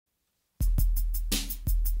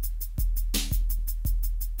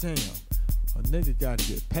damn, a nigga gotta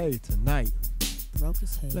get paid tonight. Broke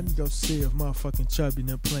as hell. Let me go see if motherfucking Chubby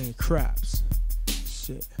them playing craps.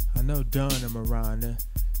 Shit, I know Don them around there.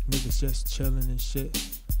 Niggas just chilling and shit.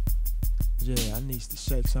 Yeah, I needs to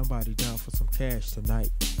shake somebody down for some cash tonight.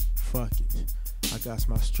 Fuck it. I got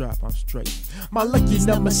my strap, I'm straight. My lucky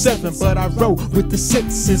number 7, but I roll with the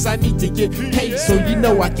 6s. I need to get paid, so you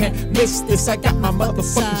know I can't miss this. I got my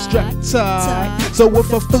motherfucking strap tied. So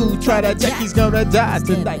if a fool try to jack, he's gonna die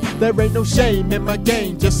tonight. There ain't no shame in my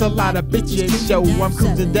game, just a lot of bitches show. I'm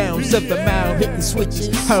cruising down 7 Mile, hitting switches.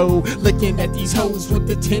 Ho, looking at these hoes with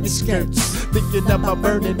the tennis skirts. Thinking about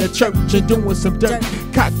burning the church and doing some dirt.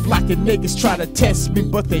 Cock blocking niggas try to test me,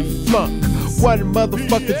 but they flunk. One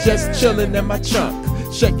motherfucker just chilling in my trunk.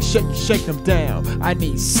 Shake, shake, shake them down. I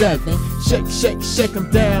need 7. Shake, shake, shake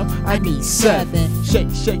them down. I need 7. Shake,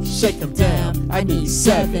 shake, shake them down. I need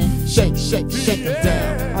 7. Shake, shake, shake them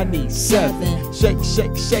down. I need 7. Shake,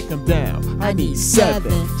 shake, shake them down. I need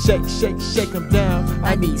 7. Shake, shake, shake them down.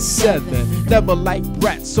 I need 7. Never like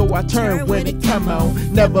rats, so I turn when it come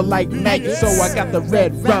on. Never like maggots, so I got the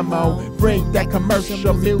red rum on. Bring that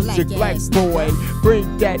commercial music, black boy.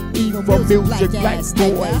 Bring that evil music, black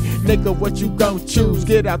boy. Nigga, what you gon' choose?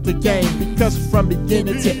 Get out the game, because from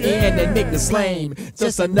beginning to end, a nigga's lame.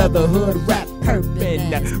 Just another hood rap perpin',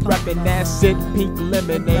 rapping acid, pink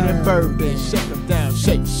lemonade and bourbon. Shake them down,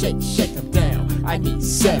 shake, shake, shake them down. I need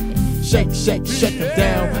 7. Shake, shake, shake them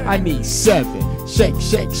down. I need 7. Shake,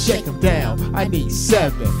 shake, shake them down. I need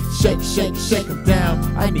 7. Shake, shake, shake them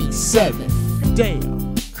down. I need 7.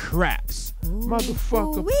 Damn, craps,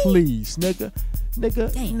 motherfucker, please, nigga.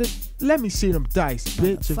 Nigga, let me see them dice,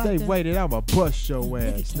 bitch. If they waited, I'ma bust your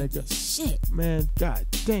ass, nigga. Shit. Man,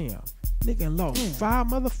 goddamn. Nigga lost $5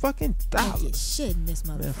 motherfucking dollars. Shit in this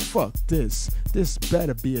motherfucker. Man, fuck this. This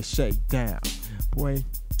better be a shakedown. Boy,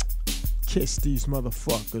 kiss these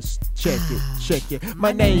motherfuckers. Check it, check it.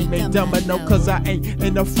 My name ain't Domino, cause I ain't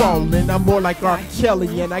in the falling. I'm more like R.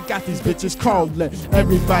 Kelly, and I got these bitches calling.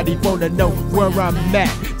 Everybody wanna know where I'm at.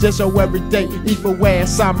 Just so every day, evil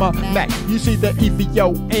ass, I'm a Mac. You see the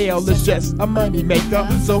EVOL is just a money maker.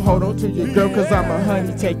 So hold on to your girl, cause I'm a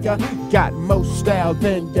honey taker. Got more style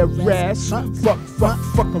than the rest.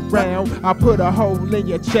 Fuck around. I put a hole in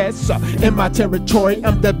your chest. In my territory,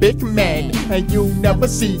 I'm the big man. And you never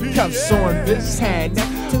see cuffs on this hand.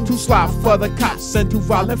 Too sly for the cops and too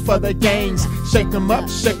violent for the gangs. Shake them up,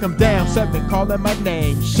 shake them down. 7 calling my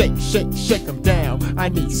name. Shake, shake, shake them down. I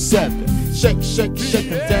need 7. Shake, shake, shake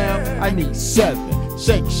them down. I need 7.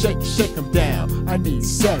 Shake, shake, shake them down. I need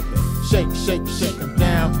 7. Shake, shake, shake them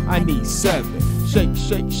down. I need 7. Shake,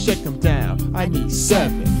 shake, shake them down. I need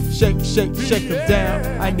 7. Shake, shake, shake them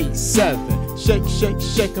down. I need 7. Shake, shake,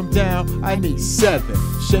 shake them down. I need 7.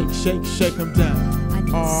 Shake, shake, shake them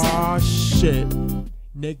down. Aw, shit.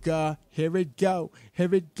 Nigga, here it go.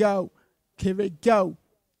 Here it go. Here it go.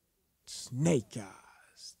 Snake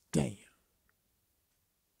eyes. Damn.